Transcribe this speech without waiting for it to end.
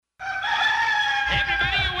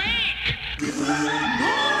Good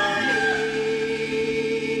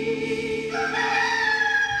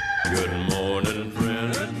morning, friend. Good morning,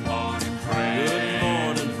 friend. Good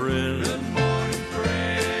morning, friend. Good morning,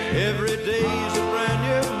 friend. Every day's a brand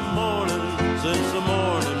new morning since the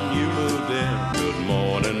morning you moved in. Good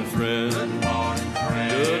morning, friend. Good morning,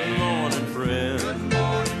 friend. Good morning, friend. Good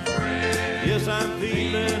morning, friend. Yes, I'm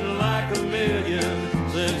feeling like a million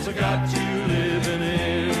since I got you living in.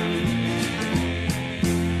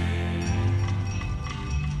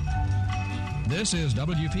 This is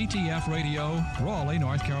WPTF Radio, Raleigh,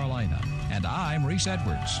 North Carolina, and I'm Reese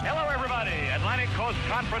Edwards. Hello, everybody. Atlantic Coast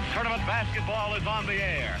Conference Tournament basketball is on the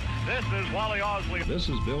air. This is Wally Osley. This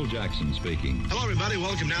is Bill Jackson speaking. Hello, everybody.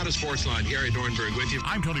 Welcome now to Sportsline. Gary Dornberg with you.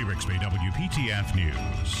 I'm Tony Rixby, WPTF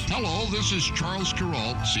News. Hello, this is Charles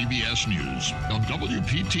Carroll, CBS News, of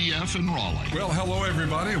WPTF in Raleigh. Well, hello,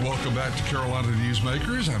 everybody. Welcome back to Carolina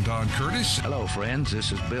Newsmakers. I'm Don Curtis. Hello, friends.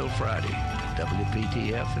 This is Bill Friday,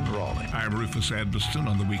 WPTF in Raleigh. I'm Rufus Edmiston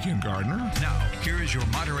on the Weekend Gardener. Now, here is your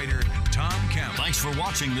moderator, Tom Campbell. Thanks for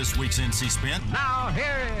watching this week's NC Spin. Now,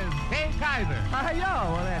 here is Kay Kaiser.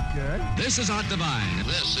 Well, that's good. This is Art Divine.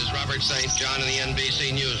 This is Robert St. John in the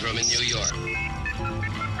NBC Newsroom in New York.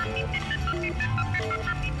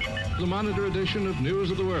 The Monitor edition of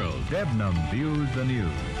News of the World. Debnam views the news.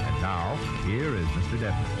 And now, here is Mr.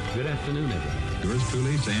 Debnam. Good afternoon, everyone. Yours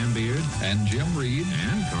truly, Sam Beard, and Jim Reed,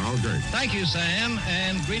 and Carl Gert. Thank you, Sam,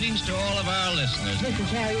 and greetings to all of our listeners. This is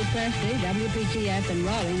Harriet Presley, WPTF in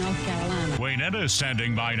Raleigh, North Carolina. Wayne Etta is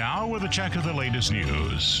standing by now with a check of the latest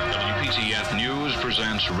news. WPTF News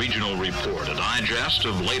presents Regional Report, a digest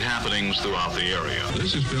of late happenings throughout the area.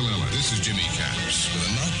 This is Bill Ellis. This is Jimmy Caps. With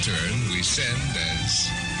a nocturne we send as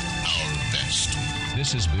our best.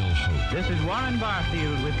 This is Bill Hope. This is Warren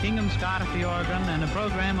Barfield with Kingdom Scott at the organ and a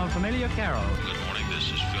program of familiar carols. Good morning,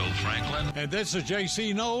 this is Phil Franklin. And this is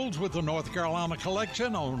J.C. Knowles with the North Carolina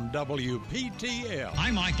Collection on WPTF.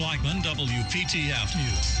 I'm Mike Blackman, WPTF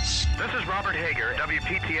News. This is Robert Hager,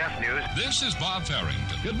 WPTF News. This is Bob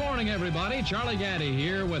Farrington. Good morning, everybody. Charlie Gaddy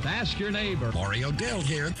here with Ask Your Neighbor. Laurie O'Dell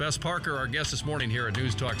here. Fess Parker, our guest this morning here at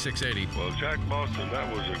News Talk 680. Well, Jack Boston, that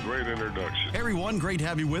was a great introduction. Hey, everyone, great to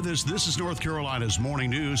have you with us. This is North Carolina's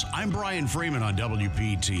Morning News. I'm Brian Freeman on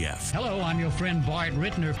WPTF. Hello, I'm your friend Bart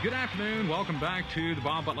Rittner. Good afternoon. Welcome back to the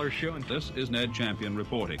Bob Butler Show. And this is Ned Champion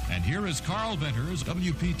reporting. And here is Carl Venters.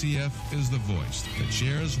 WPTF is the voice that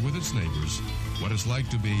shares with its neighbors what it's like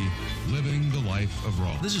to be living the life of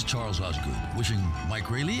Raleigh. This is Charles Osgood, wishing Mike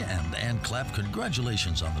Raley and Ann Clapp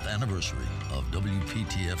congratulations on the anniversary of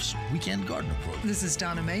WPTF's Weekend Gardener program. This is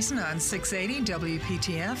Donna Mason on 680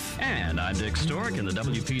 WPTF. And I'm Dick Stork in the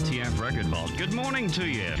WPTF Record Vault. Good morning to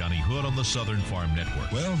you. Johnny Hood on the Southern Farm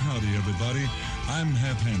Network. Well, howdy, everybody. I'm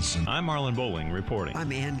Hap Hansen. I'm Marlon Bowling reporting.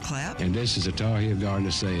 I'm Ann Clapp. And this is a Tar Heel Gardener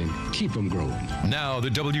saying, keep them growing. Now, the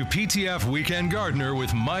WPTF Weekend Gardener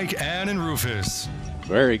with Mike, Ann, and Rufus.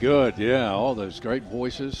 Very good. Yeah, all those great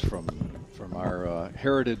voices from our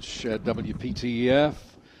heritage at WPTF.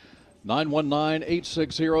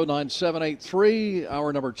 919-860-9783,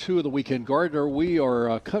 hour number 2 of the Weekend Gardener. We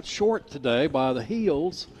are cut short today by the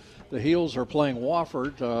Heels. The Heels are playing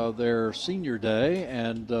Wofford, their senior day,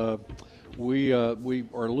 and we are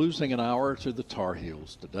losing an hour to the Tar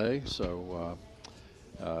Heels today. So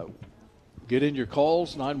get in your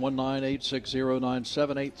calls,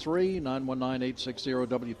 919-860-9783,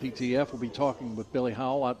 919-860-WPTF. We'll be talking with Billy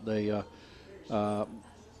Howell at the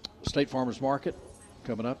State Farmers Market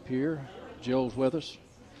coming up here. Jill's with us,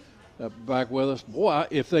 back with us. Boy,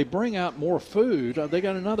 if they bring out more food, they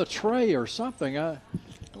got another tray or something.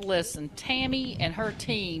 Listen, Tammy and her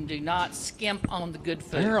team do not skimp on the good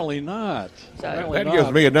food. Apparently not. That gives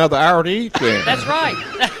me another hour to eat then. That's right.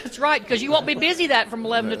 That's right, because you won't be busy from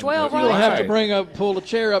 11 to 12, right? You'll have to pull a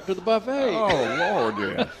chair up to the buffet. Oh, Lord,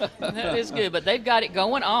 yeah. That is good, but they've got it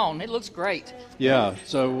going on. It looks great. Yeah,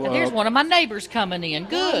 so. And here's one of my neighbors coming in.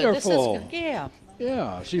 Good. Wonderful. This is, yeah.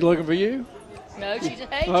 Yeah, she looking for you? No, she's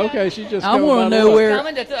hey, okay. She just. I want to know where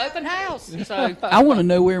coming to the open house. So I want to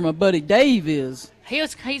know where my buddy Dave is.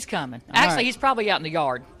 He's coming. Actually, right. He's probably out in the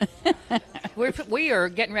yard. We are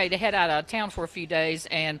getting ready to head out of town for a few days,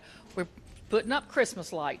 and we're putting up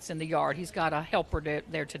Christmas lights in the yard. He's got a helper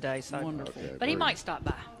there today, so wonderful. But he might stop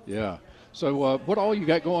by. Yeah. So what all you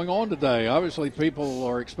got going on today? Obviously, people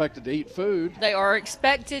are expected to eat food. They are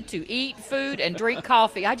expected to eat food and drink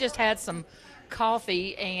coffee. I just had some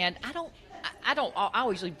coffee, and I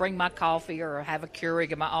usually bring my coffee or have a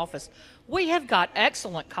Keurig in my office. We have got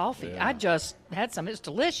excellent coffee. Yeah. I just had some. It's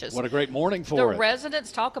delicious. What a great morning for the it. The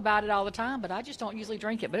residents talk about it all the time, but I just don't usually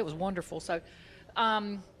drink it. But it was wonderful. So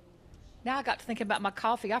Now I got to thinking about my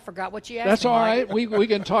coffee. I forgot what you asked That's me, all Mike. right. We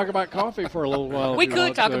can talk about coffee for a little while. We if you could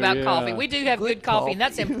want talk to, about yeah. coffee. We do have good coffee, and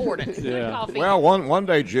that's important. Good coffee. Well, one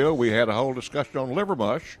day, Jill, we had a whole discussion on liver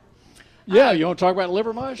mush. Yeah, you want to talk about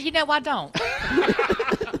liver mush? You know, I don't.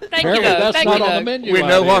 Thank Apparently you, though. that's Thank not you, on though. the menu. We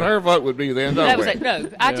know what her vote would be then, don't That we? was it. No,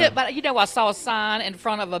 I did. But you know, I saw a sign in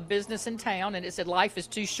front of a business in town, and it said, "Life is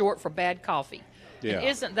too short for bad coffee." Yeah. And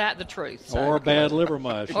isn't that the truth? So, Or bad liver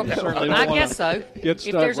mush. You certainly don't I wanna guess so. Get If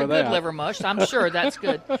stuck there's a with good that. liver mush, I'm sure that's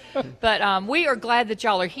good. But we are glad that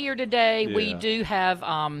y'all are here today. We Yeah. do have.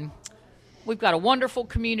 We've got a wonderful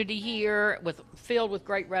community here filled with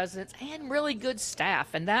great residents and really good staff,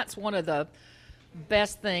 and that's one of the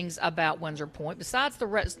best things about Windsor Point. Besides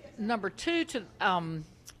the number two to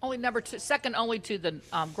second only to the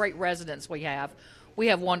great residents we have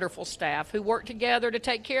wonderful staff who work together to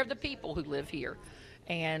take care of the people who live here.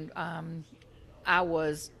 And I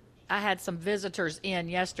had some visitors in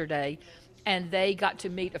yesterday, and they got to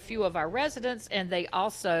meet a few of our residents, and they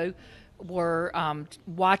also were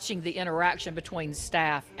watching the interaction between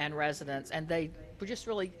staff and residents, and they were just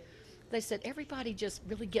really. They said everybody just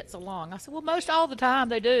really gets along. I said, well, most all the time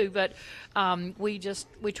they do, but we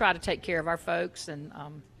try to take care of our folks and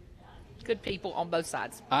good people on both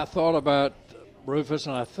sides. I thought about Rufus,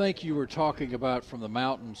 and I think you were talking about from the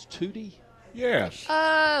mountains, Tootie. Yes.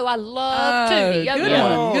 Oh, I love Tootie. Oh, Good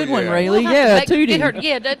yeah. one. Good one, yeah. Rayleigh. We'll have Yeah, to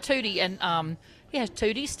Tootie. that Tootie. And, yes,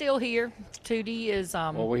 Tootie's still here. Tootie is.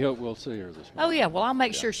 Well, we hope we'll see her this morning. Oh, yeah. Well, I'll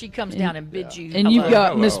make sure she comes down and bids you And hello. you've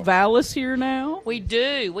got Miss Vallis here now? We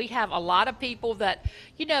do. We have a lot of people that,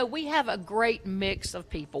 we have a great mix of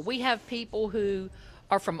people. We have people who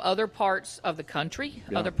are from other parts of the country,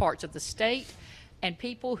 other parts of the state, and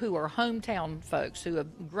people who are hometown folks who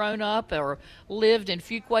have grown up or lived in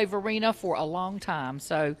Fuquay-Varina for a long time.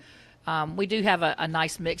 So we do have a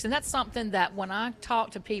nice mix. And that's something that when I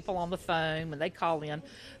talk to people on the phone, when they call in,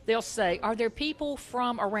 they'll say, are there people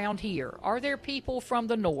from around here? Are there people from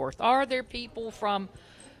the north? Are there people from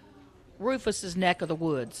Rufus's neck of the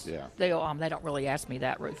woods? Yeah. They don't really ask me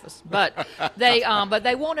that, Rufus. But they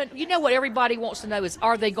want to, what everybody wants to know is,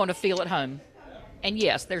 are they going to feel at home? And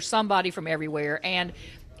yes, there's somebody from everywhere. And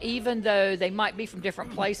even though they might be from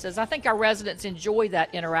different places, I think our residents enjoy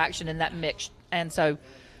that interaction and that mix. And so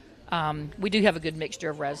we do have a good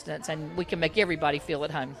mixture of residents, and we can make everybody feel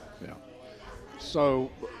at home. Yeah.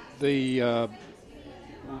 So we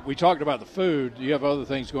talked about the food. Do you have other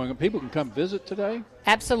things going on? People can come visit today?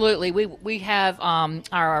 Absolutely. We have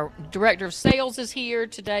our director of sales is here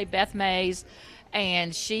today, Beth Mays,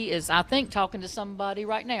 and she is, I think, talking to somebody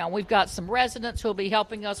right now. We've got some residents who will be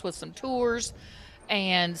helping us with some tours,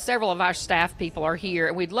 and several of our staff people are here.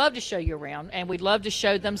 And we'd love to show you around, and we'd love to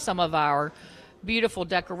show them some of our beautiful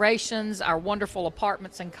decorations, our wonderful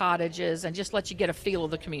apartments and cottages, and just let you get a feel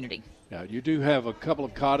of the community. Now, you do have a couple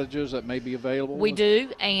of cottages that may be available? We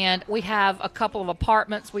do, and we have a couple of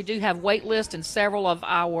apartments. We do have wait lists in several of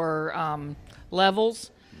our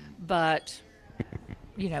levels, but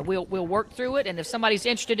we'll work through it, and if somebody's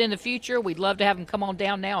interested in the future, we'd love to have them come on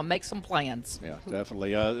down now and make some plans. Yeah,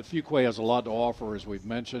 definitely. Fuquay has a lot to offer, as we've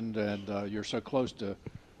mentioned, and you're so close to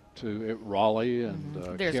Raleigh and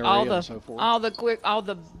There's Cary all the and so forth. all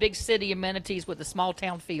the big city amenities with the small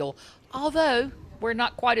town feel. Although we're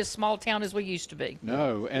not quite as small town as we used to be.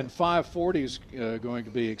 No, and 540 is going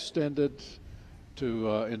to be extended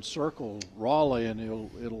to encircle Raleigh, and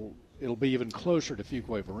it'll be even closer to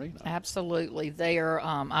Fuquay-Varina. Absolutely,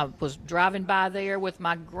 I was driving by there with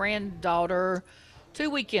my granddaughter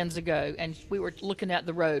 2 weekends ago, and we were looking at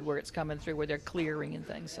the road where it's coming through, where they're clearing and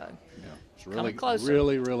things. So yeah, it's coming closer.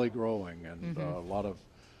 really growing, and a lot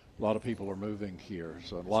of people are moving here.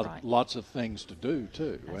 So lots of things to do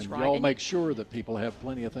too. That's and right. y'all And make sure that people have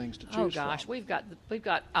plenty of things to choose from. Oh gosh, we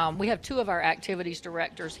have two of our activities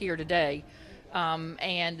directors here today,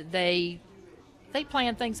 and they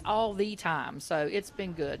plan things all the time. So it's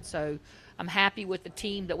been good. So I'm happy with the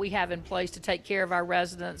team that we have in place to take care of our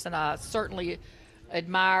residents, and I certainly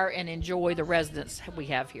admire and enjoy the residents we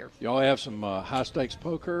have here. Y'all have some high-stakes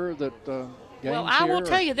poker that games Well, I will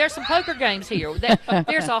tell you, there's some poker games here.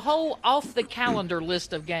 There's a whole off-the-calendar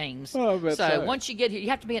list of games. Oh, I bet so. Once you get here, you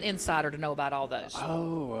have to be an insider to know about all those.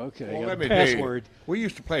 Oh, okay. Well, Got let a me tell you, password. we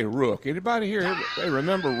used to play Rook. Anybody here, they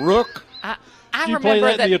remember Rook? I Did you remember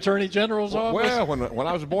play that in the Attorney General's office? Well, when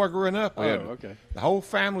I was a boy growing up, okay. the whole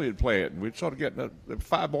family would play it, and we'd sort of get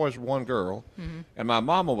 5 boys and 1 girl. Mm-hmm. And my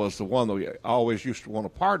mama was the one that we always used to want to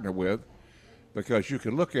partner with, because you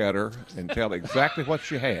could look at her and tell exactly what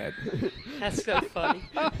she had. That's so funny.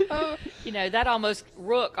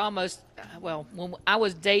 Rook almost, when I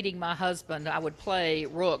was dating my husband, I would play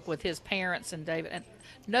Rook with his parents and David. And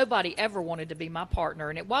nobody ever wanted to be my partner,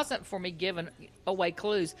 and it wasn't for me giving away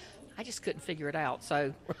clues. I just couldn't figure it out.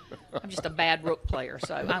 So I'm just a bad rook player.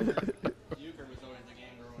 So I'm.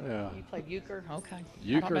 Yeah. You played euchre? Okay.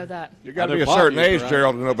 Euchre. I don't know that. You got to be a certain age, right?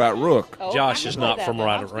 Gerald, to know about rook. Oh, Josh I is know not that from now.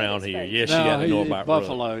 right I was around thinking here. state. Yes, No, you got to know he- about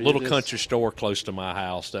Buffalo. rook. You Little just- country store close to my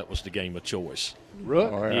house. That was the game of choice.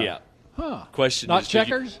 Rook? Oh, Yeah. Huh. Question Not is,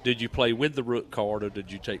 checkers? did you play with the rook card, or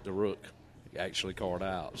did you take the rook actually card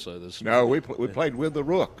out? So this. No, we played with the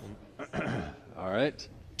rook. All right.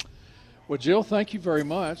 Well, Jill, thank you very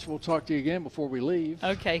much. We'll talk to you again before we leave.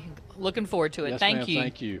 Okay. Looking forward to it. Yes, Thank ma'am, you.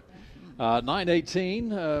 Thank you.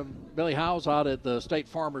 9:18. Billy Howes out at the State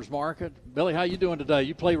Farmers Market. Billy, how you doing today?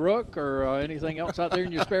 You play rook or anything else out there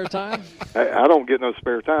in your spare time? Hey, I don't get no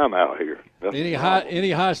spare time out here. That's Any the high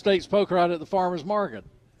problem. stakes poker out at the Farmers Market?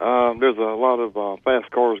 There's a lot of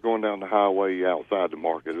fast cars going down the highway outside the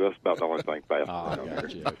market. That's about the only thing fast. I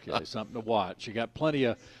got you. Okay, something to watch. You got plenty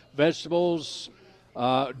of vegetables.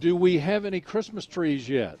 Do we have any Christmas trees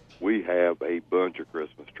yet? We have a bunch of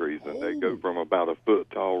Christmas trees, and they go from about a foot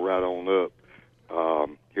tall right on up.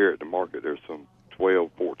 Here at the market, there's some 12,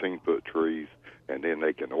 14-foot trees, and then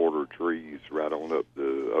they can order trees right on up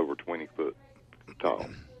to over 20 foot tall.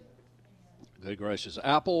 Good gracious.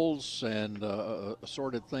 Apples and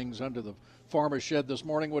assorted things under the farmer's shed this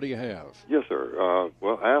morning. What do you have? Yes, sir.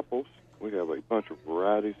 Well, apples, we have a bunch of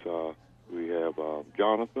varieties. We have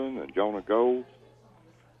Jonathan and Jonah Golds,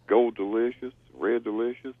 Gold Delicious, Red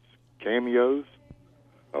Delicious, Cameos.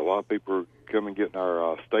 A lot of people are coming getting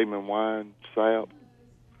our Stamen wine sap.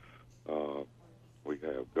 We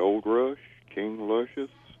have Gold Rush, King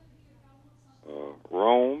Luscious,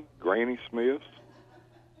 Rome, Granny Smiths,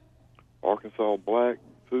 Arkansas Black,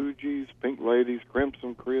 Fuji's, Pink Ladies,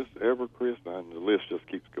 Crimson Crisp, Evercrisp, and the list just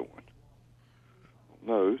keeps going.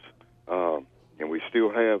 Those. And we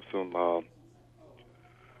still have some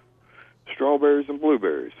strawberries and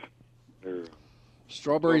blueberries. They're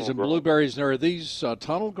Strawberries and tunnel grown. blueberries. Now, are these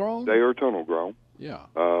tunnel grown? They are tunnel grown. Yeah.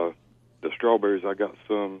 The strawberries, I got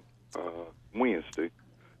some Wednesday,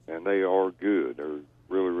 and they are good. They're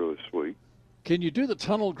really, really sweet. Can you do the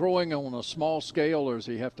tunnel growing on a small scale, or does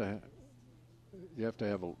you have to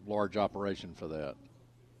have a large operation for that?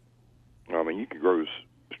 I mean, you can grow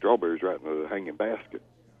strawberries right in the hanging basket,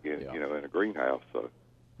 in a greenhouse. So.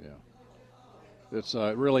 Yeah. It's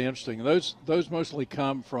really interesting. Those mostly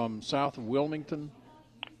come from south of Wilmington,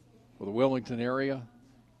 or the Wilmington area,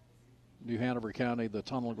 New Hanover County, the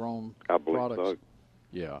tunnel-grown I believe products. so.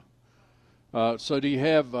 Yeah. So do you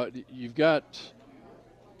have? You've got.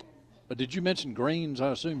 Did you mention greens? I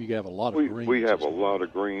assume you have a lot of greens. We have a lot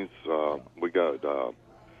of greens. We got.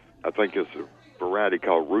 I think it's a variety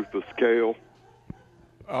called Rufus Kale.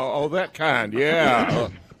 Oh, that kind, yeah.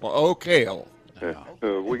 Kale.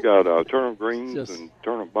 We got turnip greens and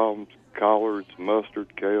turnip bottoms, collards,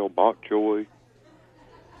 mustard, kale, bok choy.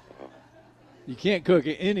 You can't cook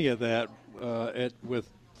any of that with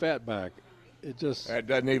fatback. It just that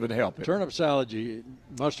doesn't even help it. Turnip salad,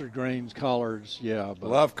 mustard greens, collards, yeah.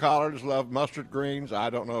 But love collards, love mustard greens.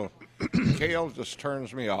 I don't know. Kale just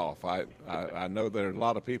turns me off. I know there are a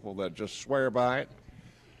lot of people that just swear by it,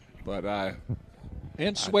 but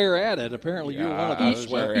and swear at it. Apparently, you're one of those.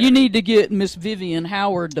 You need to get Miss Vivian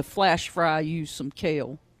Howard to flash fry you some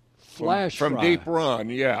kale. Flash from fry. Deep Run,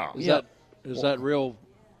 yeah. Is that real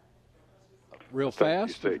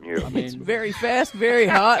fast? I mean, it's very fast, very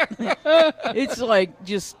hot. It's like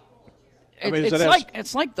just.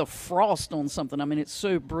 It's like the frost on something. I mean, it's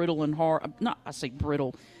so brittle and hard. I say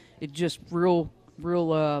brittle. It's just real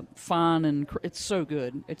fine, and it's so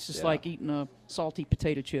good. It's just like eating a salty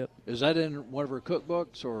potato chip. Is that in one of her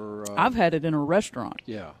cookbooks, or? I've had it in a restaurant.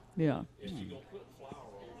 Yeah. Yeah.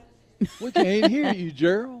 We can't hear you,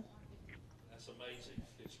 Gerald. That's amazing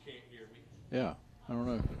that you can't hear me. Yeah. I don't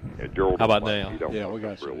know. Yeah, Gerald, how about now? Yeah, we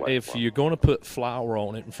got you. If you're going to put flour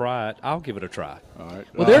on it and fry it, I'll give it a try. All right.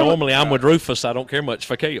 Well, normally I'm with Rufus. I don't care much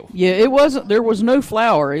for kale. Yeah, it wasn't. There was no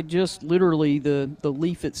flour. It just literally the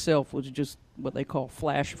leaf itself was just what they call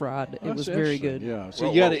flash fried. It was very good. Yeah. So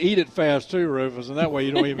you got to eat it fast too, Rufus, and that way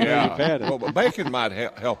you don't even know you've had it. Well, but bacon might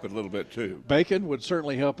help it a little bit too. Bacon would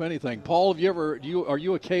certainly help anything. Paul, are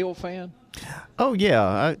you a kale fan? Oh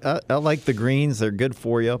yeah, I like the greens. They're good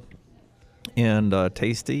for you. And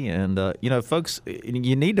tasty, and folks,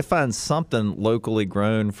 you need to find something locally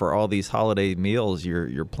grown for all these holiday meals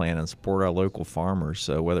you're planning. Support our local farmers.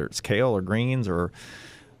 So whether it's kale or greens or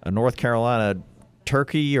a North Carolina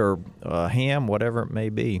turkey or ham, whatever it may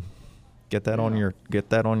be, get that on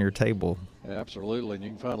your table. Absolutely, and you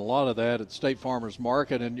can find a lot of that at State Farmers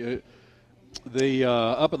Market. And The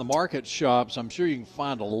up in the market shops, I'm sure you can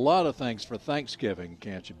find a lot of things for Thanksgiving,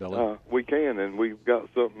 can't you, Billy? We can, and we've got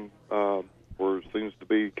something where it seems to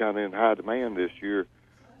be kind of in high demand this year.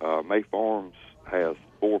 May Farms has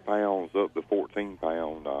 4 pounds up to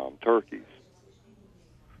 14-pound turkeys.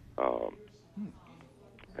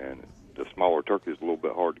 And the smaller turkey is a little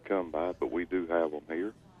bit hard to come by, but we do have them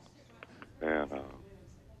here. And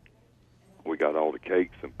we got all the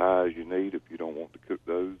cakes and pies you need if you don't want to cook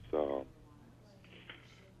those.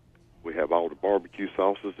 We have all the barbecue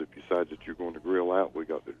sauces if you decide that you're going to grill out. We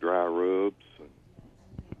got the dry rubs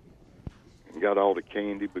and got all the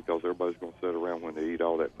candy because everybody's going to sit around when they eat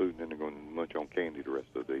all that food and then they're going to munch on candy the rest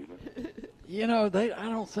of the evening. You know, I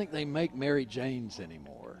don't think they make Mary Jane's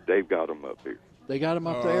anymore. They've got them up here. They got them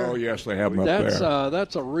up there? Oh, yes, they have them up there.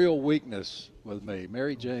 That's a real weakness with me.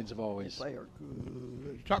 Mary Jane's have always. They are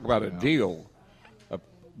good. Talk about a deal.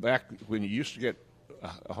 Back when you used to get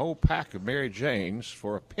a whole pack of Mary Jane's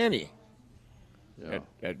for a penny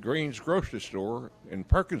at Green's grocery store in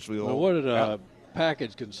Perkinsville. Well, what did a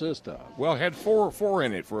package consist of? Well, it had four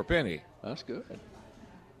in it for a penny. That's good.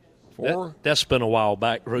 4? That's been a while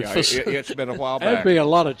back, Rufus. Yeah, it's been a while back. That'd be a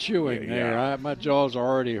lot of chewing there. My jaws are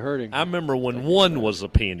already hurting. I remember when one was a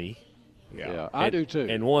penny. Yeah, I do too.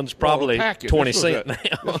 And one's probably 20 cents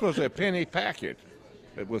now. This was a penny packet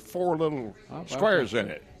with 4 little squares in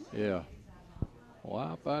it. Yeah. Well,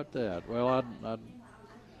 how about that? Well,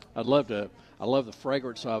 I'd love to. I love the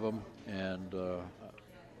fragrance of them, and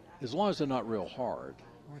as long as they're not real hard,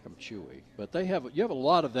 I like them chewy. But you have a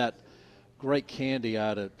lot of that great candy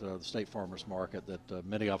out at the State Farmers Market that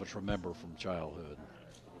many of us remember from childhood.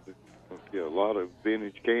 Yeah, a lot of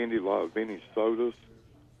vintage candy, a lot of vintage sodas.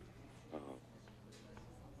 Of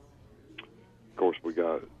course,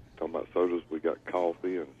 talking about sodas, we got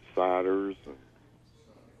coffee and ciders and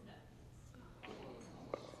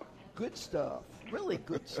good stuff. Really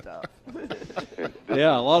good stuff.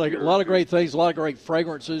 Yeah, a lot of great things, a lot of great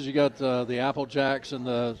fragrances. You got the Apple Jacks and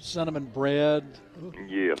the cinnamon bread.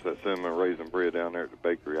 Yes, that cinnamon raisin bread down there at the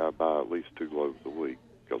bakery, I buy at least 2 loaves a week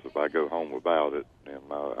because if I go home without it, then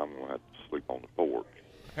I'm going to have to sleep on the porch.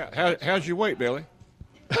 How's your weight, Billy?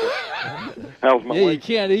 How's my weight?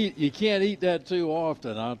 You can't eat that too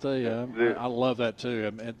often. I'll tell you, I love that too.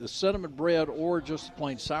 I mean, the cinnamon bread or just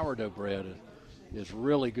plain sourdough bread is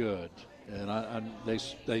really good. And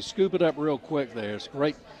they scoop it up real quick there. It's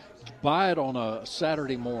great. Buy it on a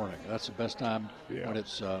Saturday morning. That's the best time when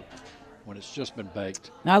it's just been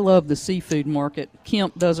baked. I love the seafood market.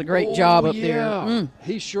 Kemp does a great job up there.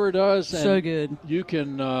 He sure does. So good. You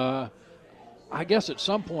can, I guess at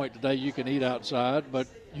some point today you can eat outside, but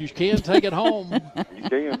you can take it home. You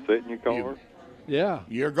can sit in your car. Yeah.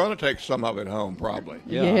 You're going to take some of it home probably.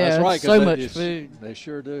 Yeah, that's right. So much food. They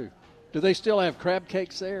sure do. Do they still have crab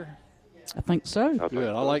cakes there? I think so. Good.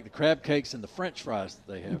 I like the crab cakes and the French fries that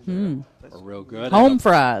they have there. Are real good. Home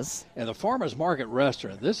fries. And the Farmers Market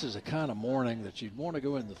restaurant, this is a kind of morning that you'd want to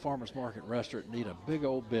go in the Farmers Market restaurant and eat a big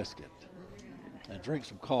old biscuit and drink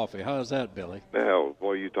some coffee. How's that, Billy? Now,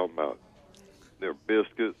 what are you talking about? Their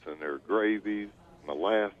biscuits and their gravies,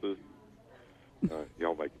 molasses.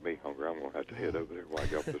 Y'all making me hungry. I'm going to have to head over there while I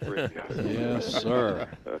get off this radio. Yes, sir.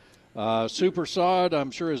 Super Sod, I'm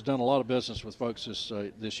sure, has done a lot of business with folks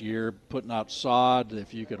this year, putting out sod.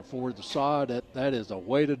 If you can afford the sod, that is a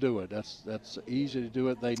way to do it. That's easy to do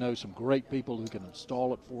it. They know some great people who can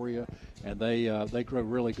install it for you, and they grow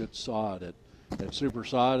really good sod at Super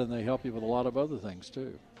Sod, and they help you with a lot of other things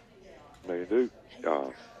too. They do.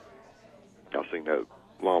 I've seen that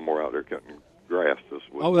lawnmower out there cutting grass this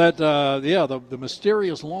week. Oh, the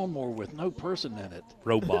mysterious lawnmower with no person in it.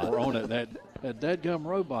 Robot. Or on it, that dadgum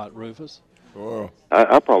robot, Rufus. Oh.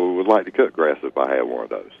 I probably would like to cut grass if I had one of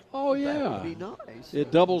those. Oh, yeah. That would be nice.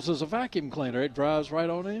 It doubles as a vacuum cleaner. It drives right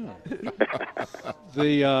on in.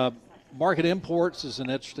 The Market Imports is an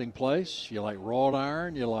interesting place. You like wrought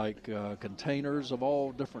iron. You like containers of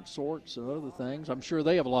all different sorts and other things. I'm sure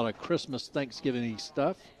they have a lot of Christmas, Thanksgiving-y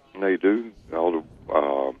stuff. They do. All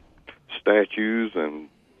the statues and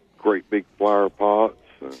great big flower pots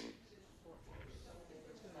and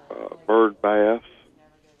bird baths.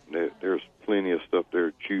 There's plenty of stuff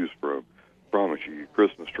there to choose from. Promise you, your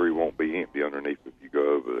Christmas tree won't be empty underneath if you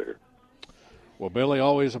go over there. Well, Billy,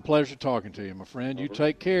 always a pleasure talking to you, my friend. You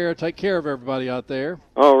take care. Take care of everybody out there.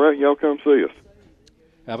 All right, y'all come see us.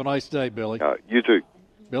 Have a nice day, Billy. You too.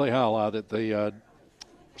 Billy Howell out at the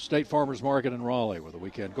State Farmers Market in Raleigh with the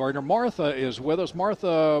Weekend Gardener. Martha is with us.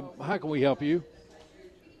 Martha, how can we help you?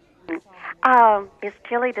 It's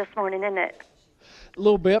chilly this morning, isn't it?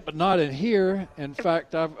 little bit, but not in here. In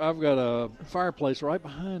fact, I've got a fireplace right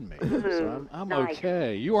behind me, so I'm nice.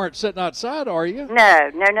 okay. You aren't sitting outside, are you?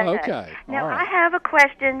 No. Okay. Now, All right. I have a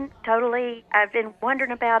question, totally, I've been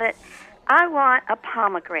wondering about it. I want a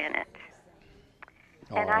pomegranate.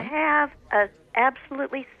 And I have an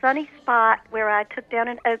absolutely sunny spot where I took down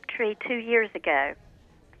an oak tree 2 years ago.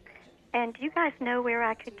 And do you guys know where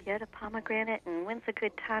I could get a pomegranate and when's a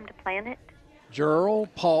good time to plant it?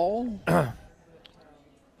 Gerald, Paul?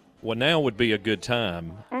 Well, now would be a good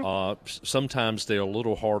time. Sometimes they're a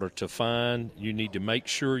little harder to find. You need to make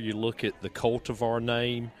sure you look at the cultivar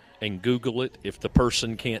name and Google it if the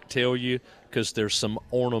person can't tell you, because there's some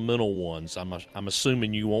ornamental ones. I'm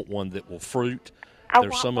assuming you want one that will fruit. I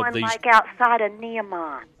want one like outside of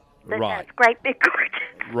Neiman. Right. That's great big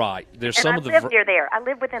gorgeous. Right. There's and some I of the live near there. I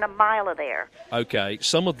live within a mile of there. Okay.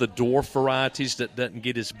 Some of the dwarf varieties that doesn't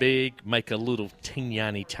get as big make a little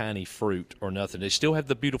tiny fruit or nothing. They still have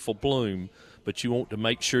the beautiful bloom, but you want to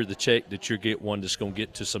make sure to check that you get one that's going to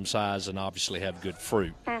get to some size and obviously have good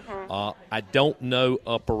fruit. I don't know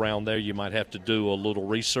up around there. You might have to do a little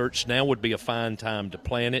research. Now would be a fine time to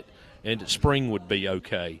plant it, and spring would be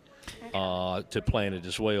okay to plant it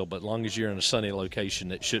as well. But as long as you're in a sunny location,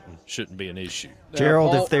 that shouldn't be an issue.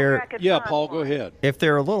 Gerald, Paul, if they're Paul, go ahead. If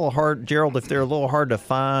they're a little hard, Gerald, if they're a little hard to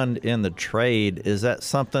find in the trade, is that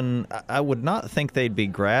something? I would not think they'd be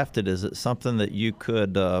grafted. Is it something that you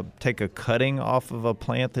could take a cutting off of a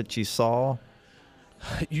plant that you saw?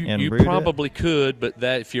 You probably could, but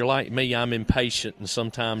that if you're like me, I'm impatient, and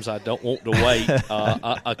sometimes I don't want to wait.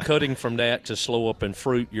 A cutting from that to slow up in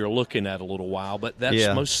fruit, you're looking at a little while, but that's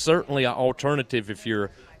most certainly an alternative if you're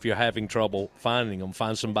having trouble finding them.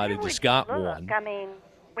 Find somebody that's got one. I mean,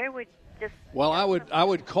 where would just? Well, I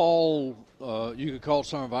would call. You could call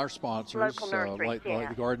some of our sponsors, Local nurseries, like the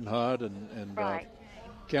Garden Hut and right.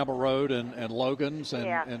 Campbell Road and Logan's,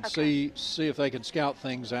 and see if they can scout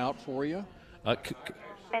things out for you. And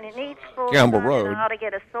it needs full Campbell sun Road. and how to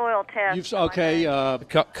get a soil test.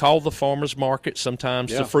 Call the farmer's market.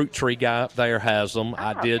 Sometimes the fruit tree guy up there has them.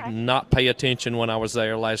 I did not pay attention when I was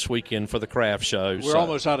there last weekend for the craft show. We're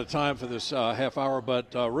almost out of time for this half hour,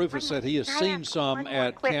 but Rufus said he has seen some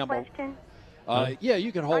at Campbell. Yeah,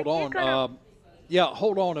 you can hold on.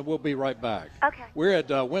 Hold on, and we'll be right back. Okay. We're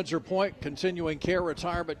at Windsor Point Continuing Care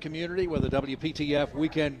Retirement Community with a WPTF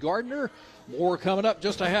Weekend Gardener. More coming up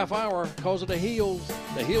just a half hour because of the Heels.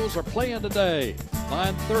 The Heels are playing today,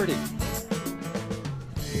 9:30.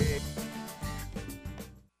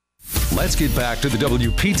 Let's get back to the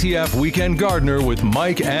WPTF Weekend Gardener with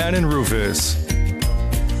Mike, Ann, and Rufus.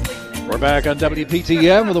 We're back on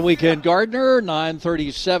WPTF with the Weekend Gardener,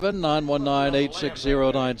 937,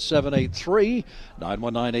 919-860-9783,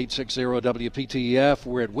 919-860-WPTF.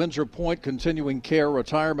 We're at Windsor Point Continuing Care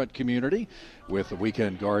Retirement Community with the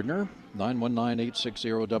Weekend Gardener,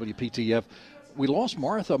 919-860-WPTF. We lost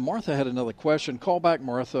Martha. Martha had another question. Call back,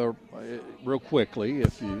 Martha, real quickly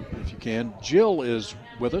if you can. Jill is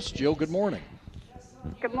with us. Jill, good morning.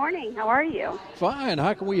 Good morning. How are you? Fine.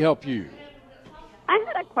 How can we help you? I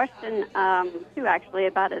had a question, too, actually,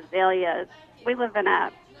 about azaleas. We live in a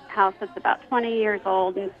house that's about 20 years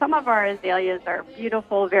old, and some of our azaleas are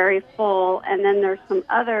beautiful, very full, and then there's some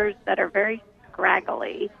others that are very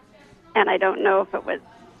scraggly. And I don't know if it was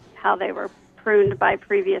how they were pruned by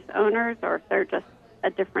previous owners or if they're just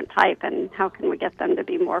a different type, and how can we get them to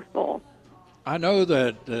be more full? I know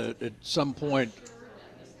that at some point,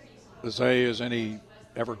 azaleas, any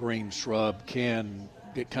evergreen shrub, can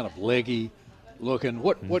get kind of leggy looking.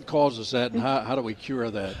 What causes that, and how do we cure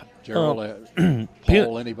that, Gerald?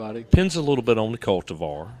 Paul, anybody? Depends a little bit on the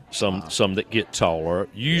cultivar. Some that get taller.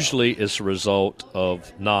 Usually it's a result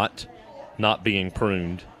of not being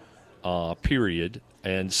pruned, period.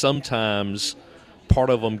 And sometimes part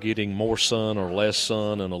of them getting more sun or less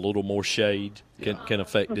sun and a little more shade can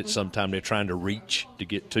affect it. Sometimes they're trying to reach to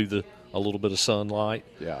get to a little bit of sunlight.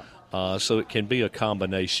 Yeah. So it can be a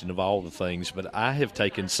combination of all the things, but I have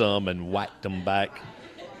taken some and whacked them back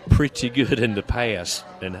pretty good in the past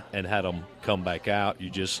and had them come back out. You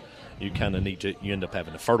kind of you end up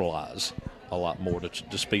having to fertilize a lot more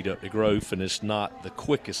to speed up the growth, and it's not the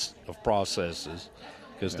quickest of processes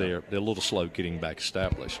because they're a little slow getting back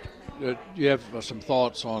established. You have some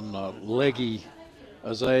thoughts on leggy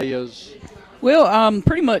azaleas? Well,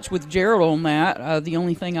 pretty much with Gerald on that. The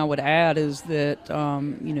only thing I would add is that,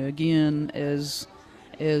 again, as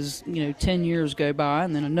 10 years go by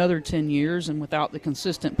and then another 10 years, and without the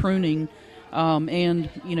consistent pruning, and,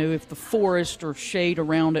 if the forest or shade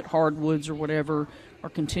around it, hardwoods or whatever, are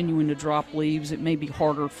continuing to drop leaves, it may be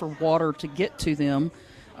harder for water to get to them.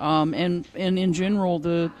 And in general,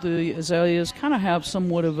 the azaleas kind of have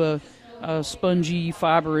somewhat of a spongy,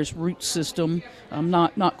 fibrous root system.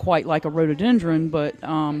 Not quite like a rhododendron, but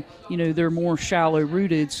they're more shallow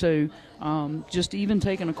rooted. So just even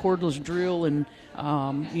taking a cordless drill and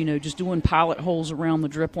just doing pilot holes around the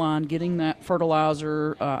drip line, getting that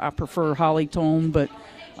fertilizer. I prefer Holly-tone, but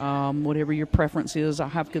whatever your preference is, I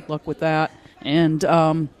have good luck with that. And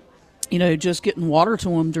just getting water to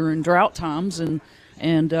them during drought times,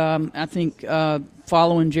 and I think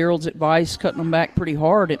following Gerald's advice, cutting them back pretty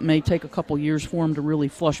hard, it may take a couple years for them to really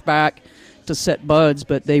flush back to set buds,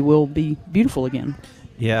 but they will be beautiful again.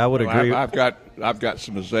 Yeah, I would agree. I've got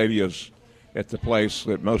some azaleas at the place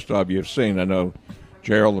that most of you have seen. I know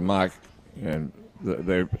Gerald and Mike, and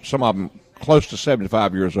they're some of them close to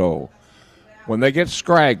 75 years old. When they get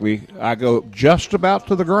scraggly, I go just about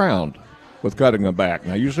to the ground with cutting them back.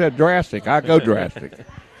 Now, you said drastic. I go drastic.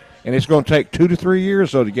 And it's going to take 2 to 3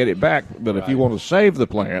 years, though, to get it back. But if you want to save the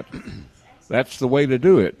plant, that's the way to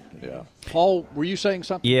do it. Yeah. Paul, were you saying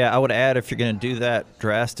something? Yeah, I would add, if you're going to do that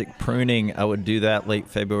drastic pruning, I would do that late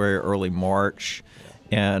February, early March.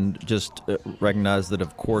 And just recognize that,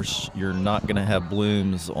 of course, you're not going to have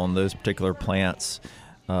blooms on those particular plants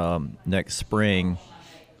next spring.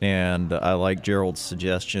 And I like Gerald's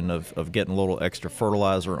suggestion of getting a little extra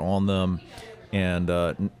fertilizer on them. And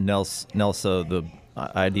Nelson, the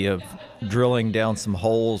idea of drilling down some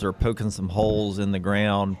holes or poking some holes in the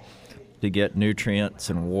ground to get nutrients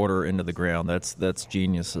and water into the ground, that's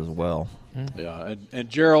genius as well. Yeah, and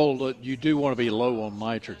Gerald, you do want to be low on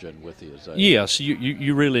nitrogen with the azalea. Yes,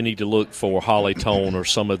 you really need to look for Holly-tone or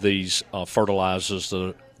some of these fertilizers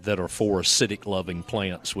that are for acidic-loving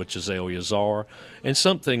plants, which azaleas are. And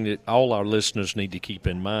something that all our listeners need to keep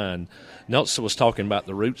in mind, Nelson was talking about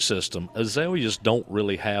the root system. Azaleas don't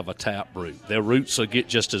really have a tap root. Their roots will get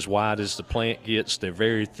just as wide as the plant gets. They're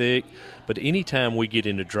very thick. But anytime we get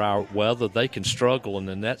into dry weather, they can struggle, and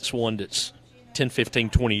then that's one that's 10, 15,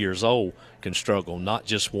 20 years old can struggle, not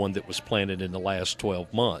just one that was planted in the last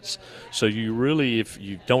 12 months. So you really, if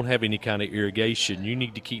you don't have any kind of irrigation, you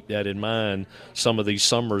need to keep that in mind some of these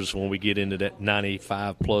summers when we get into that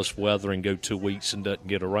 95-plus weather and go 2 weeks and doesn't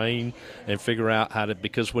get a rain, and figure out how to,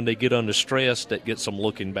 because when they get under stress, that gets them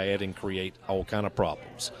looking bad and create all kind of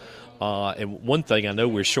problems. And one thing, I know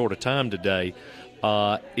we're short of time today,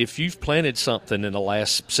 if you've planted something in the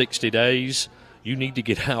last 60 days, you need to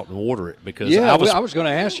get out and water it, because I was going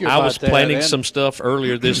to ask you about that. I was planting some stuff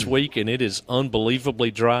earlier this week, and it is unbelievably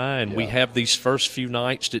dry, and we have these first few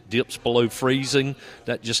nights that dips below freezing.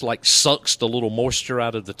 That just like sucks the little moisture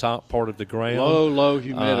out of the top part of the ground. Low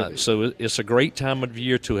humidity. So it's a great time of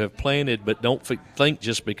year to have planted, but don't think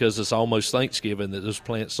just because it's almost Thanksgiving that those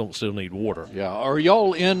plants don't still need water. Yeah. Are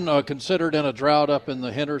y'all considered in a drought up in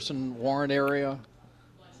the Henderson-Warrenton area?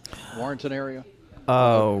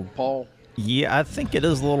 Oh, Paul? Yeah, I think it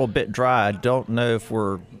is a little bit dry. I don't know if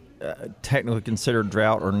we're technically considered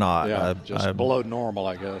drought or not. Yeah, just below normal,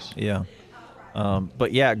 I guess. Yeah.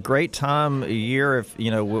 But yeah, great time of year. If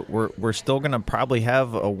we're still going to probably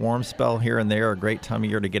have a warm spell here and there. A great time of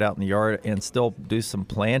year to get out in the yard and still do some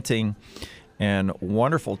planting. And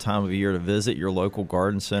wonderful time of year to visit your local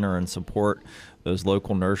garden center and support those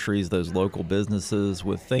local nurseries, those local businesses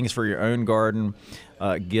with things for your own garden,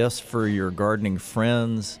 gifts for your gardening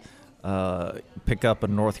friends. Pick up a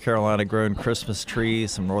North Carolina grown Christmas tree,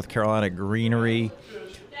 some North Carolina greenery,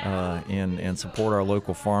 and support our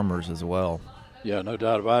local farmers as well. Yeah, no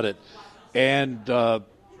doubt about it. And Nelson,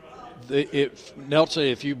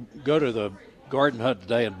 if you go to the garden hut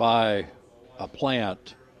today and buy a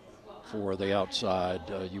plant for the outside,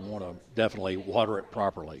 you want to definitely water it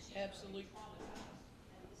properly.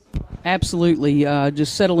 Absolutely.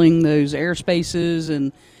 Just settling those air spaces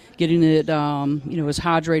and getting it, as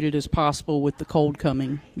hydrated as possible with the cold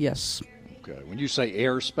coming. Yes. Okay. When you say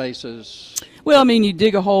air spaces, well, I mean you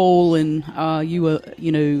dig a hole and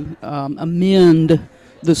amend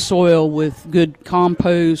the soil with good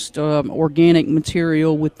compost, organic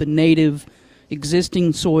material with the native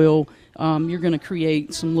existing soil. You're going to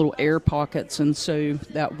create some little air pockets, and so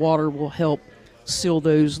that water will help seal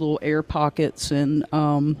those little air pockets and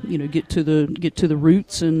get to the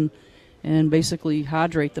roots and basically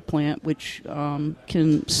hydrate the plant, which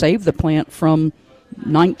can save the plant from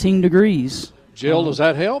 19 degrees. Jill, does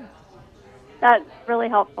that help? That's really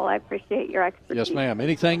helpful. I appreciate your expertise. Yes, ma'am.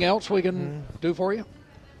 Anything else we can do for you?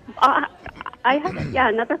 I have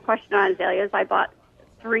another question on azaleas. I bought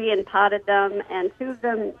 3 and potted them, and 2 of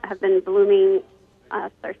them have been blooming.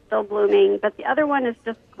 They're still blooming, but the other one is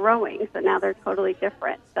just growing, so now they're totally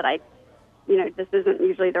different. But this isn't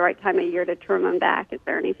usually the right time of year to trim them back. Is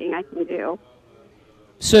there anything I can do?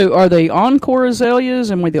 So are they encore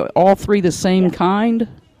azaleas, and were they all three the same kind?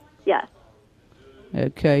 Yes.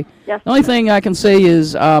 Okay. Yes. The only thing I can say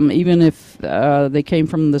is even if they came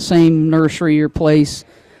from the same nursery or place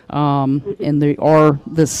and they are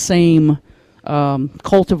the same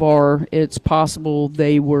cultivar, it's possible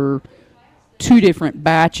they were two different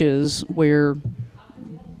batches where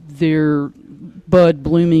their bud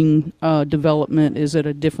blooming development is at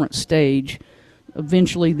a different stage.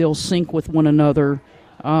 Eventually they'll sync with one another,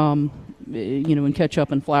 and catch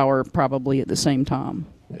up and flower probably at the same time.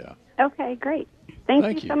 Yeah. Okay, great.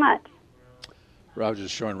 Thank you so much. I was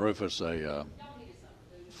just showing Rufus a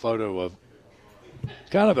photo of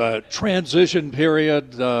kind of a transition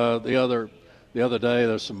period. The other day,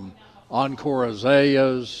 there's some encore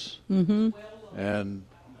azaleas and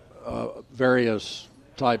various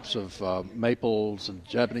types of maples and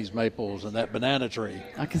Japanese maples and that banana tree.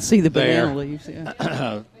 I can see the there, banana leaves,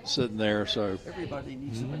 yeah. Sitting there. So everybody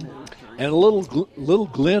needs a banana tree. and a little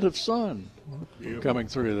glint of sun coming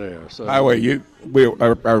through there. So Highway,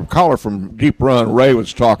 our caller from Deep Run, Ray,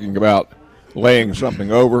 was talking about laying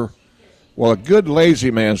something over. Well, a good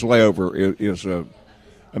lazy man's layover is a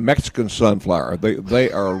Mexican sunflower.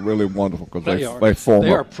 They are really wonderful because they form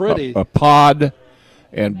a pod,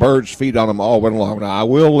 and birds feed on them all winter long. Now, I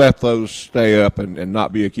will let those stay up and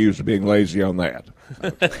not be accused of being lazy on that.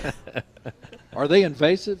 Okay. Are they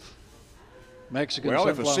invasive? Mexican Well,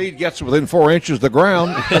 sunflower? if a seed gets within 4 inches of the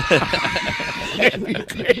ground.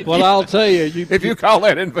 Well, I'll tell you, if you call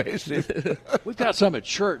that invasive. We've got some at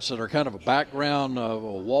church that are kind of a background of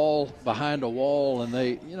a wall, behind a wall, and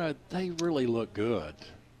they really look good.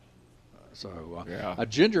 So a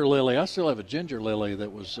ginger lily, I still have a ginger lily that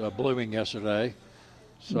was blooming yesterday.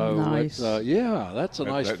 So nice. That's a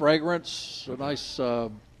nice fragrance, a nice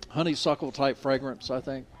honeysuckle type fragrance, I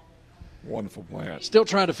think. Wonderful plant. Still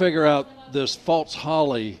trying to figure out this false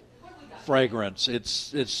holly fragrance.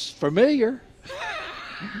 It's familiar.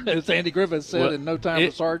 As Andy Griffith said in No Time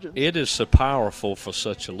for Sergeant. It is so powerful for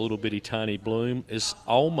such a little bitty tiny bloom. It's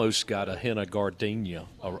almost got a hint of gardenia.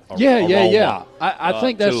 Yeah. I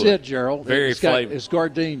think that's it, Gerald. Very flavorful. It's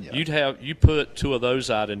gardenia. You put two of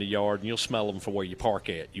those out in the yard, and you'll smell them from where you park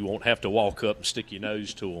at. You won't have to walk up and stick your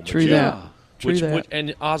nose to them. True that.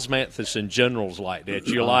 And osmanthus in general is like that.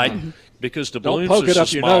 You're like, because the Don't blooms poke are it so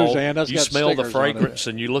up your small, nose, Ann. That's you got smell the stickers on it. fragrance,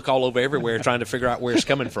 and you look all over everywhere trying to figure out where it's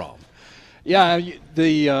coming from. Yeah,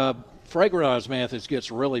 the fragrant osmanthus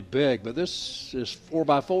gets really big, but this is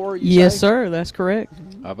 4x4, Yes, say? sir. That's correct.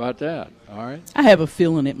 How about that? All right. I have a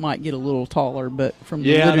feeling it might get a little taller, but from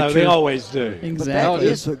the literature. No, they always do. Exactly. But that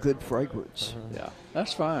is a good fragrance. Yeah,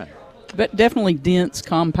 that's fine. But definitely dense,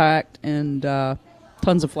 compact, and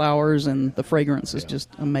tons of flowers, and the fragrance is just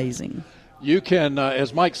amazing. You can,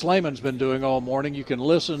 as Mike Slayman's been doing all morning, you can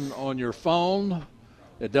listen on your phone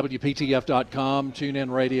at WPTF.com, tune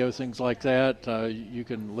in radio, things like that. You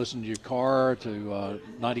can listen to your car to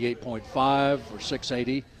 98.5 or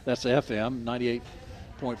 680. That's FM,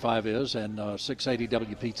 98.5 is, and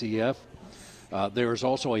 680 WPTF. There's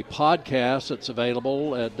also a podcast that's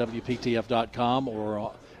available at WPTF.com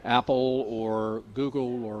or Apple or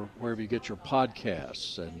Google or wherever you get your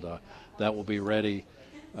podcasts, and that will be ready.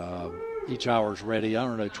 Each hour's ready,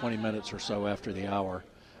 20 minutes or so after the hour.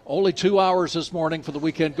 Only 2 hours this morning for the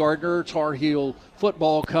Weekend Gardener. Tar Heel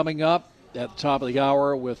football coming up at the top of the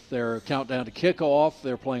hour with their countdown to kickoff.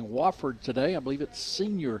 They're playing Wofford today. I believe it's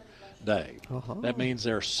Senior Day. That means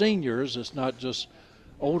they're seniors. It's not just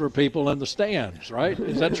older people in the stands, right?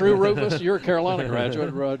 Is that true, Rufus? You're a Carolina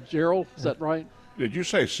graduate. Gerald, is that right? Did you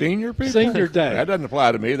say senior people? Senior Day. That doesn't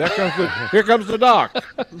apply to me. Here comes the doc.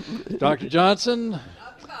 Dr. Johnson.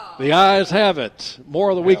 The ayes have it.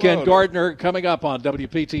 More of the Weekend Gardener coming up on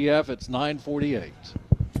WPTF. It's 9:48.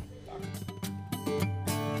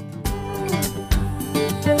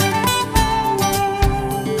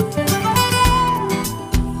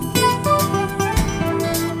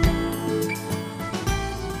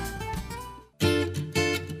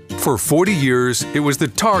 For 40 years, it was the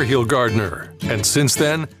Tar Heel Gardener. And since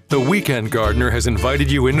then, the Weekend Gardener has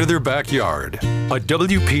invited you into their backyard. A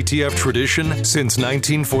WPTF tradition since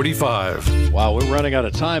 1945. Wow, we're running out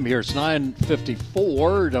of time here. It's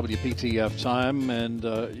 9:54 WPTF time, and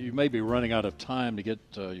you may be running out of time to get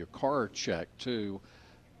your car checked, too.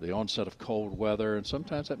 The onset of cold weather, and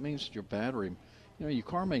sometimes that means your battery, your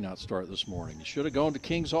car may not start this morning. You should have gone to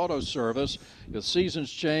King's Auto Service. The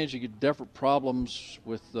seasons change, you get different problems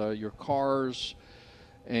with your cars,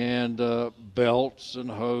 and belts and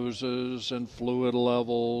hoses and fluid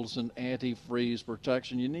levels and antifreeze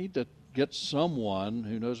protection. You need to get someone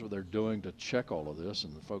who knows what they're doing to check all of this,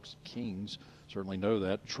 and the folks at King's certainly know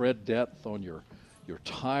that. Tread depth on your your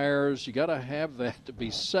tires. You got to have that to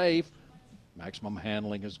be safe. Maximum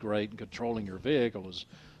handling is great, and controlling your vehicle is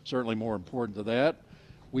certainly more important to that.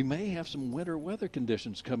 We may have some winter weather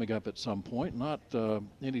conditions coming up at some point, not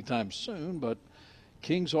anytime soon, but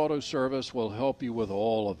King's Auto Service will help you with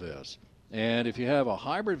all of this. And if you have a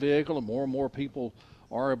hybrid vehicle, and more people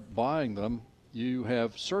are buying them, you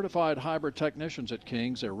have certified hybrid technicians at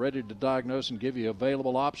King's. They're ready to diagnose and give you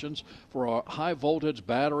available options for a high-voltage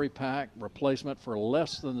battery pack replacement for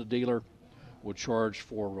less than the dealer would charge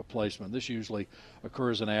for replacement. This usually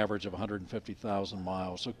occurs an average of 150,000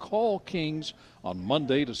 miles. So call King's on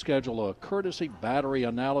Monday to schedule a courtesy battery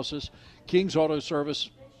analysis. King's Auto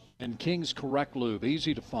Service and King's Correct Lube,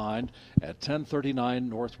 easy to find at 1039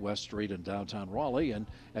 Northwest Street in downtown Raleigh and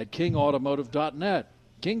at kingautomotive.net.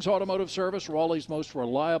 King's Automotive Service, Raleigh's most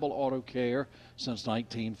reliable auto care since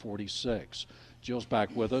 1946. Jill's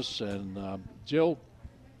back with us, and Jill,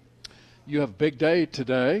 you have a big day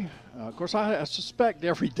today. Of course, I suspect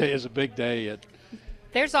every day is a big day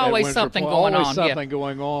There's always something going on. Always something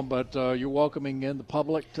going on, but you're welcoming in the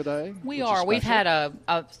public today? We are. We've had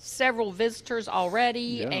several visitors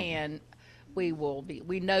already, and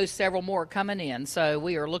we know several more coming in. So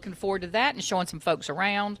we are looking forward to that and showing some folks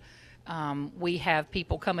around. We have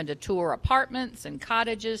people coming to tour apartments and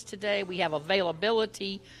cottages today. We have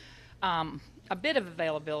availability, a bit of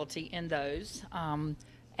availability in those.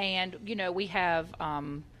 And, we have,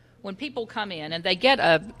 when people come in and they get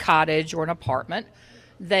a cottage or an apartment,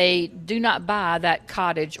 they do not buy that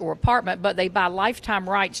cottage or apartment, but they buy lifetime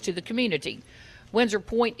rights to the community. Windsor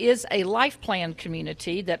Point is a life plan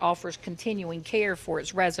community that offers continuing care for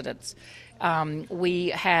its residents. We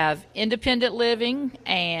have independent living,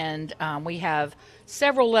 and we have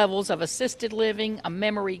several levels of assisted living, a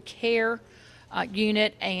memory care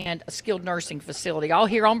unit, and a skilled nursing facility, all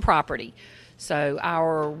here on property. So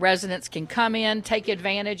our residents can come in, take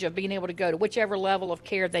advantage of being able to go to whichever level of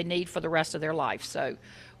care they need for the rest of their life. So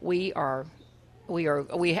we and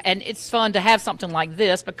it's fun to have something like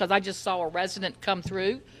this, because I just saw a resident come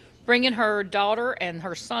through bringing her daughter and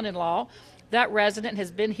her son-in-law. That resident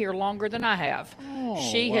has been here longer than I have.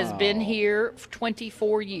 She has been here for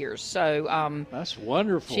 24 years. So that's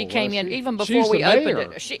wonderful. She came in even before we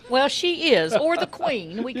opened it. She is, or the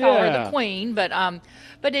queen. We call her the queen.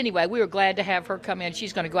 But anyway, we were glad to have her come in.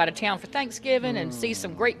 She's going to go out of town for Thanksgiving and see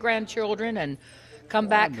some great grandchildren and come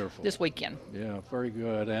back this weekend. Yeah, very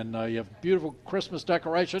good. And you have beautiful Christmas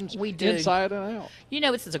decorations. We do. Inside and out.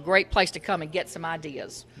 This is a great place to come and get some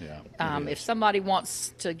ideas. Yeah. If somebody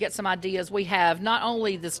wants to get some ideas, we have not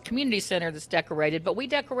only this community center that's decorated, but we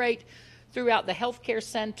decorate throughout the healthcare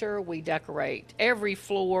center. We decorate every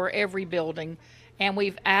floor, every building, and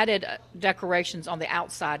we've added decorations on the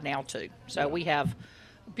outside now too. So we have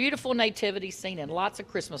beautiful nativity scene and lots of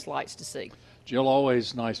Christmas lights to see. Jill,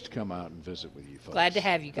 always nice to come out and visit with you folks. Glad to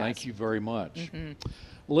have you guys. Thank you very much. Mm-hmm.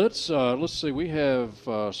 Let's see. We have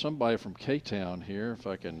somebody from K-Town here, if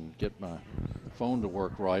I can get my phone to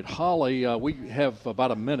work right. Holly, we have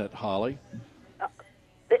about a minute, Holly.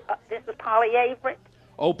 This is Polly Averett.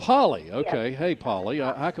 Oh, Polly. Okay. Yes. Hey, Polly.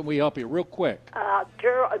 How can we help you real quick?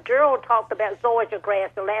 Gerald talked about zoysia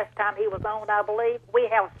grass the last time he was on, I believe. We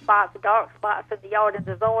have spots, dark spots in the yard in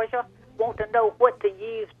the zoysia. Want to know what to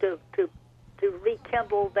use to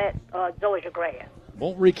rekindle that zoysia grass.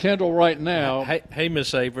 Won't rekindle right now. Hey,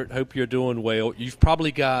 Miss Averett, hope you're doing well. You've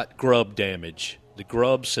probably got grub damage. The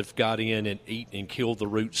grubs have got in and eaten and killed the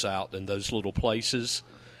roots out in those little places,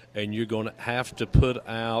 and you're going to have to put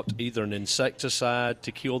out either an insecticide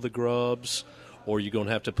to kill the grubs, or you're going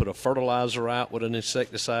to have to put a fertilizer out with an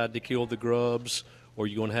insecticide to kill the grubs, or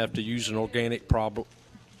you're going to have to use an organic problem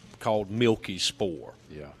called milky spore.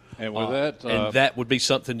 Yeah. And with that, and that would be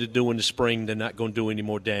something to do in the spring. They're not going to do any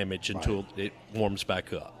more damage until it warms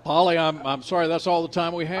back up. Polly, I'm sorry, that's all the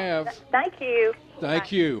time we have. Thank you.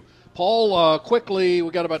 Thank you. Paul, quickly,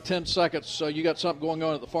 we got about 10 seconds. So you got something going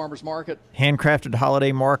on at the farmers market? Handcrafted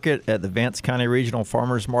holiday market at the Vance County Regional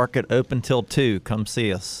Farmers Market, open till 2. Come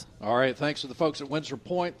see us. All right. Thanks to the folks at Windsor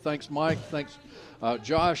Point. Thanks, Mike. Thanks,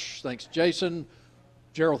 Josh. Thanks, Jason.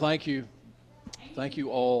 Gerald, thank you. Thank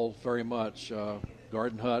you all very much.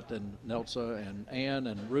 Garden Hut and Nelsa and Ann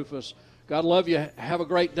and Rufus. God love you. Have a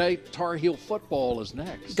great day. Tar Heel football is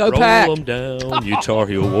next. Go Pack. Roll them down, you Tar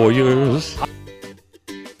Heel Warriors.